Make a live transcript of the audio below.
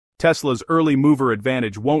Tesla's early mover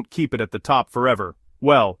advantage won't keep it at the top forever.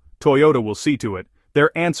 Well, Toyota will see to it.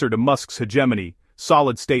 Their answer to Musk's hegemony,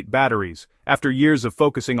 solid-state batteries. After years of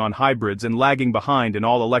focusing on hybrids and lagging behind in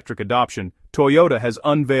all-electric adoption, Toyota has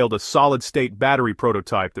unveiled a solid-state battery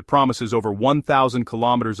prototype that promises over 1,000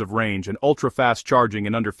 kilometers of range and ultra-fast charging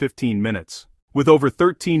in under 15 minutes. With over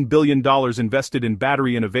 $13 billion invested in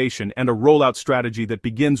battery innovation and a rollout strategy that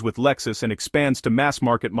begins with Lexus and expands to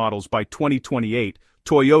mass-market models by 2028,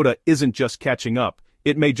 Toyota isn't just catching up,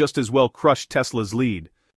 it may just as well crush Tesla's lead.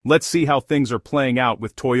 Let's see how things are playing out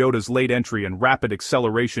with Toyota's late entry and rapid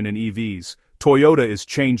acceleration in EVs. Toyota is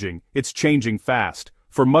changing, it's changing fast.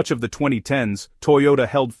 For much of the 2010s, Toyota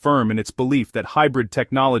held firm in its belief that hybrid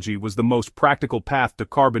technology was the most practical path to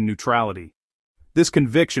carbon neutrality. This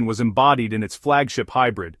conviction was embodied in its flagship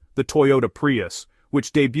hybrid, the Toyota Prius,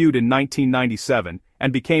 which debuted in 1997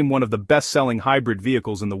 and became one of the best-selling hybrid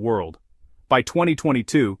vehicles in the world. By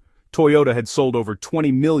 2022, Toyota had sold over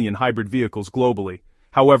 20 million hybrid vehicles globally.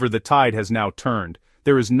 However, the tide has now turned.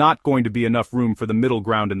 There is not going to be enough room for the middle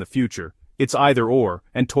ground in the future. It's either or,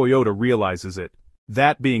 and Toyota realizes it.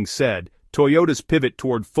 That being said, Toyota's pivot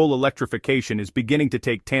toward full electrification is beginning to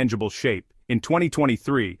take tangible shape. In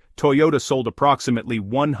 2023, Toyota sold approximately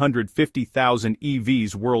 150,000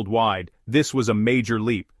 EVs worldwide. This was a major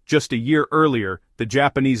leap. Just a year earlier, the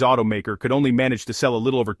Japanese automaker could only manage to sell a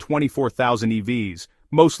little over 24,000 EVs,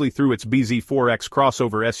 mostly through its BZ4X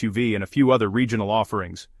crossover SUV and a few other regional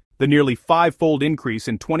offerings. The nearly five-fold increase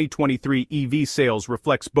in 2023 EV sales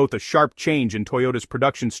reflects both a sharp change in Toyota's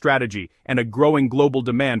production strategy and a growing global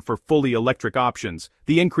demand for fully electric options.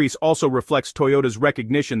 The increase also reflects Toyota's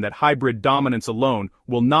recognition that hybrid dominance alone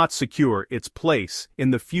will not secure its place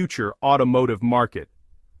in the future automotive market.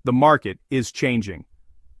 The market is changing.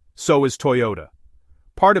 So is Toyota.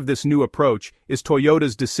 Part of this new approach is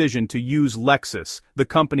Toyota's decision to use Lexus, the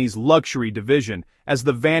company's luxury division, as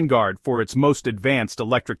the vanguard for its most advanced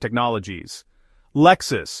electric technologies.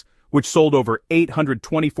 Lexus, which sold over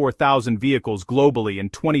 824,000 vehicles globally in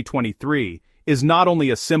 2023, is not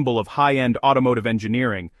only a symbol of high-end automotive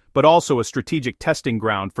engineering, but also a strategic testing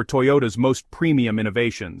ground for Toyota's most premium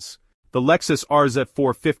innovations. The Lexus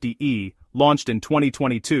RZ450e, launched in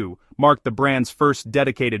 2022, marked the brand's first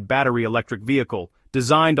dedicated battery electric vehicle.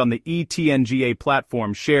 Designed on the eTNGA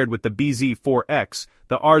platform shared with the BZ4X,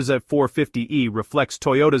 the RZ450e reflects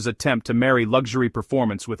Toyota's attempt to marry luxury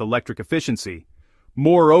performance with electric efficiency.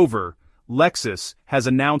 Moreover, Lexus has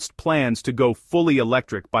announced plans to go fully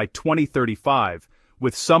electric by 2035,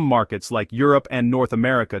 with some markets like Europe and North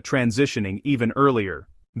America transitioning even earlier.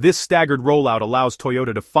 This staggered rollout allows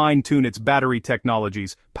Toyota to fine-tune its battery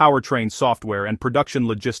technologies, powertrain software, and production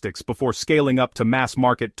logistics before scaling up to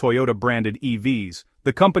mass-market Toyota-branded EVs.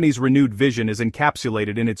 The company's renewed vision is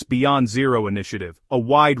encapsulated in its Beyond Zero initiative, a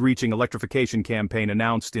wide-reaching electrification campaign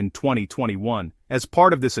announced in 2021. As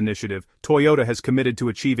part of this initiative, Toyota has committed to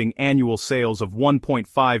achieving annual sales of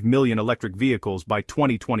 1.5 million electric vehicles by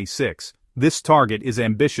 2026. This target is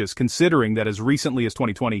ambitious considering that as recently as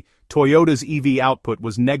 2020, Toyota's EV output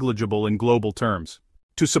was negligible in global terms.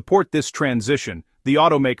 To support this transition, the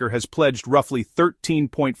automaker has pledged roughly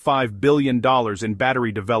 $13.5 billion in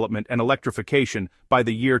battery development and electrification by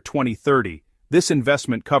the year 2030. This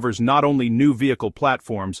investment covers not only new vehicle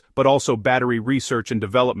platforms, but also battery research and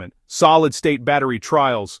development, solid-state battery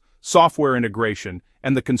trials, software integration,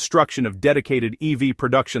 and the construction of dedicated EV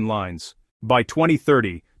production lines. By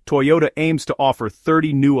 2030, Toyota aims to offer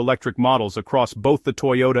 30 new electric models across both the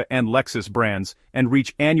Toyota and Lexus brands and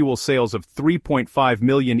reach annual sales of 3.5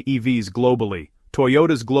 million EVs globally.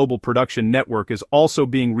 Toyota's global production network is also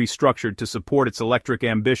being restructured to support its electric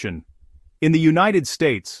ambition. In the United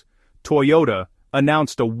States, Toyota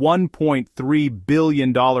announced a $1.3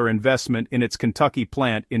 billion investment in its Kentucky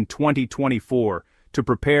plant in 2024 to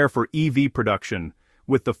prepare for EV production,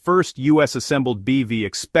 with the first U.S.-assembled BEV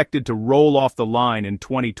expected to roll off the line in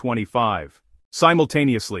 2025.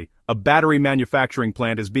 Simultaneously, a battery manufacturing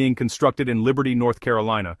plant is being constructed in Liberty, North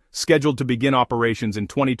Carolina, scheduled to begin operations in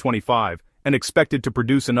 2025, and expected to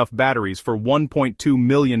produce enough batteries for 1.2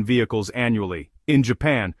 million vehicles annually. In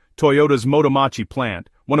Japan, Toyota's Motomachi plant,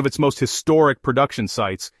 one of its most historic production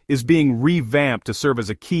sites, is being revamped to serve as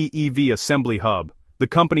a key EV assembly hub. The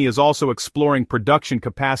company is also exploring production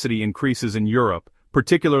capacity increases in Europe,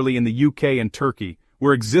 particularly in the UK and Turkey,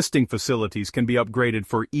 where existing facilities can be upgraded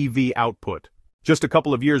for EV output. Just a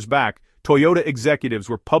couple of years back, Toyota executives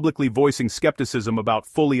were publicly voicing skepticism about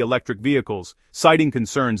fully electric vehicles, citing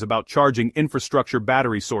concerns about charging infrastructure,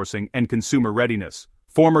 battery sourcing, and consumer readiness.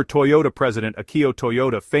 Former Toyota president Akio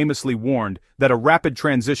Toyoda famously warned that a rapid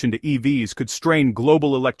transition to EVs could strain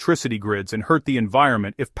global electricity grids and hurt the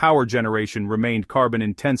environment if power generation remained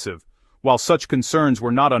carbon-intensive. While such concerns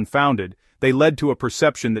were not unfounded, they led to a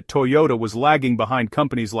perception that Toyota was lagging behind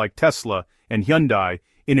companies like Tesla and Hyundai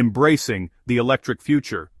in embracing the electric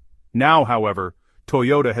future. Now, however,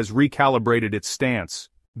 Toyota has recalibrated its stance.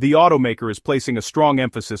 The automaker is placing a strong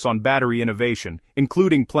emphasis on battery innovation,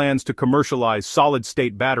 including plans to commercialize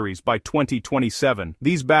solid-state batteries by 2027.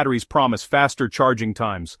 These batteries promise faster charging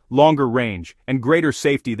times, longer range, and greater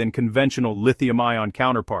safety than conventional lithium-ion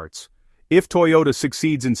counterparts. If Toyota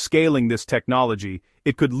succeeds in scaling this technology,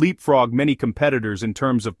 it could leapfrog many competitors in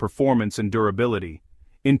terms of performance and durability.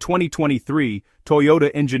 In 2023,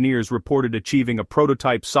 Toyota engineers reported achieving a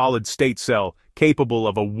prototype solid-state cell capable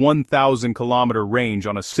of a 1,000-kilometer range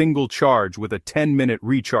on a single charge with a 10-minute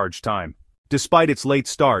recharge time. Despite its late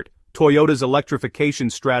start, Toyota's electrification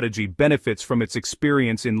strategy benefits from its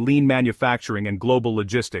experience in lean manufacturing and global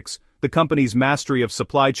logistics. The company's mastery of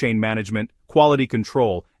supply chain management, quality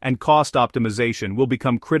control, and cost optimization will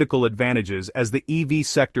become critical advantages as the EV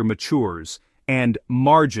sector matures and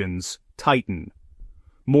margins tighten.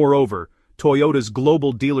 Moreover, Toyota's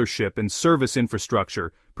global dealership and service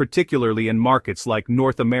infrastructure, particularly in markets like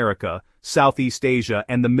North America, Southeast Asia,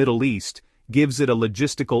 and the Middle East, gives it a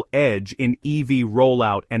logistical edge in EV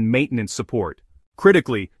rollout and maintenance support.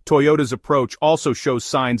 Critically, Toyota's approach also shows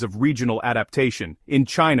signs of regional adaptation. In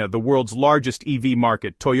China, the world's largest EV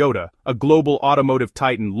market, Toyota, a global automotive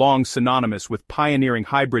titan long synonymous with pioneering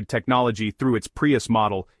hybrid technology through its Prius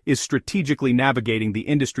model, is strategically navigating the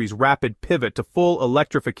industry's rapid pivot to full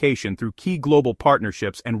electrification through key global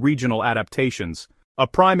partnerships and regional adaptations. A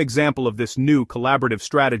prime example of this new collaborative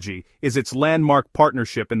strategy is its landmark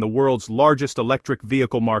partnership in the world's largest electric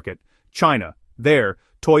vehicle market, China. There,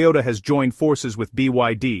 Toyota has joined forces with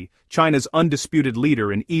BYD, China's undisputed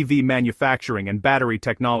leader in EV manufacturing and battery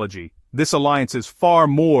technology. This alliance is far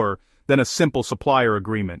more than a simple supplier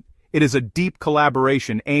agreement. It is a deep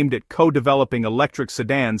collaboration aimed at co-developing electric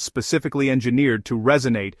sedans specifically engineered to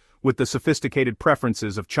resonate with the sophisticated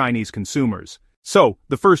preferences of Chinese consumers. So,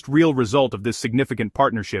 the first real result of this significant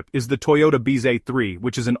partnership is the Toyota BZ3,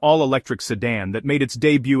 which is an all-electric sedan that made its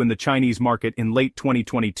debut in the Chinese market in late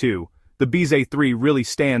 2022. The BZ3 really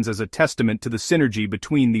stands as a testament to the synergy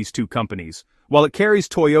between these two companies. While it carries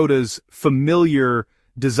Toyota's familiar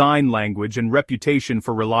design language and reputation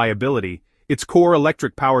for reliability, its core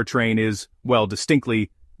electric powertrain is, well,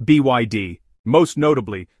 distinctly BYD. Most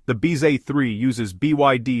notably, the BZ3 uses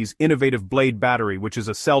BYD's innovative blade battery, which is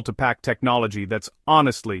a cell-to-pack technology that's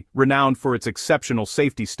honestly renowned for its exceptional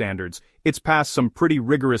safety standards. It's passed some pretty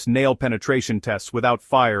rigorous nail penetration tests without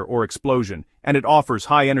fire or explosion, and it offers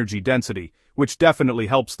high energy density, which definitely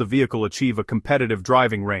helps the vehicle achieve a competitive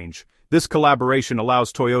driving range. This collaboration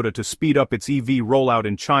allows Toyota to speed up its EV rollout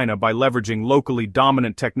in China by leveraging locally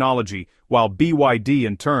dominant technology, while BYD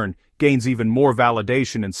in turn gains even more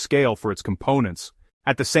validation and scale for its components.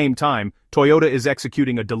 At the same time, Toyota is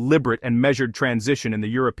executing a deliberate and measured transition in the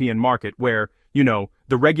European market where,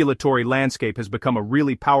 the regulatory landscape has become a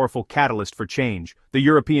really powerful catalyst for change. The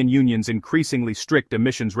European Union's increasingly strict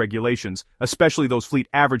emissions regulations, especially those fleet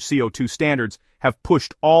average CO2 standards, have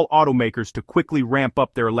pushed all automakers to quickly ramp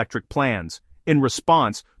up their electric plans. In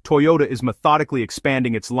response, Toyota is methodically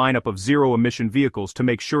expanding its lineup of zero-emission vehicles to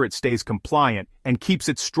make sure it stays compliant and keeps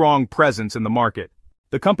its strong presence in the market.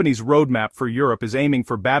 The company's roadmap for Europe is aiming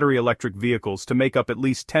for battery electric vehicles to make up at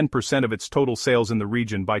least 10% of its total sales in the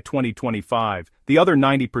region by 2025. The other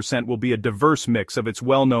 90% will be a diverse mix of its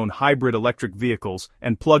well-known hybrid electric vehicles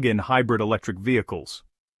and plug-in hybrid electric vehicles.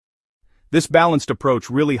 This balanced approach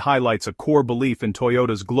really highlights a core belief in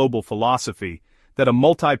Toyota's global philosophy that a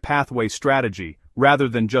multi-pathway strategy, rather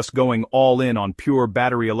than just going all in on pure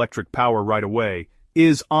battery electric power right away,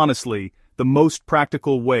 is honestly the most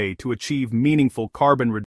practical way to achieve meaningful carbon reduction.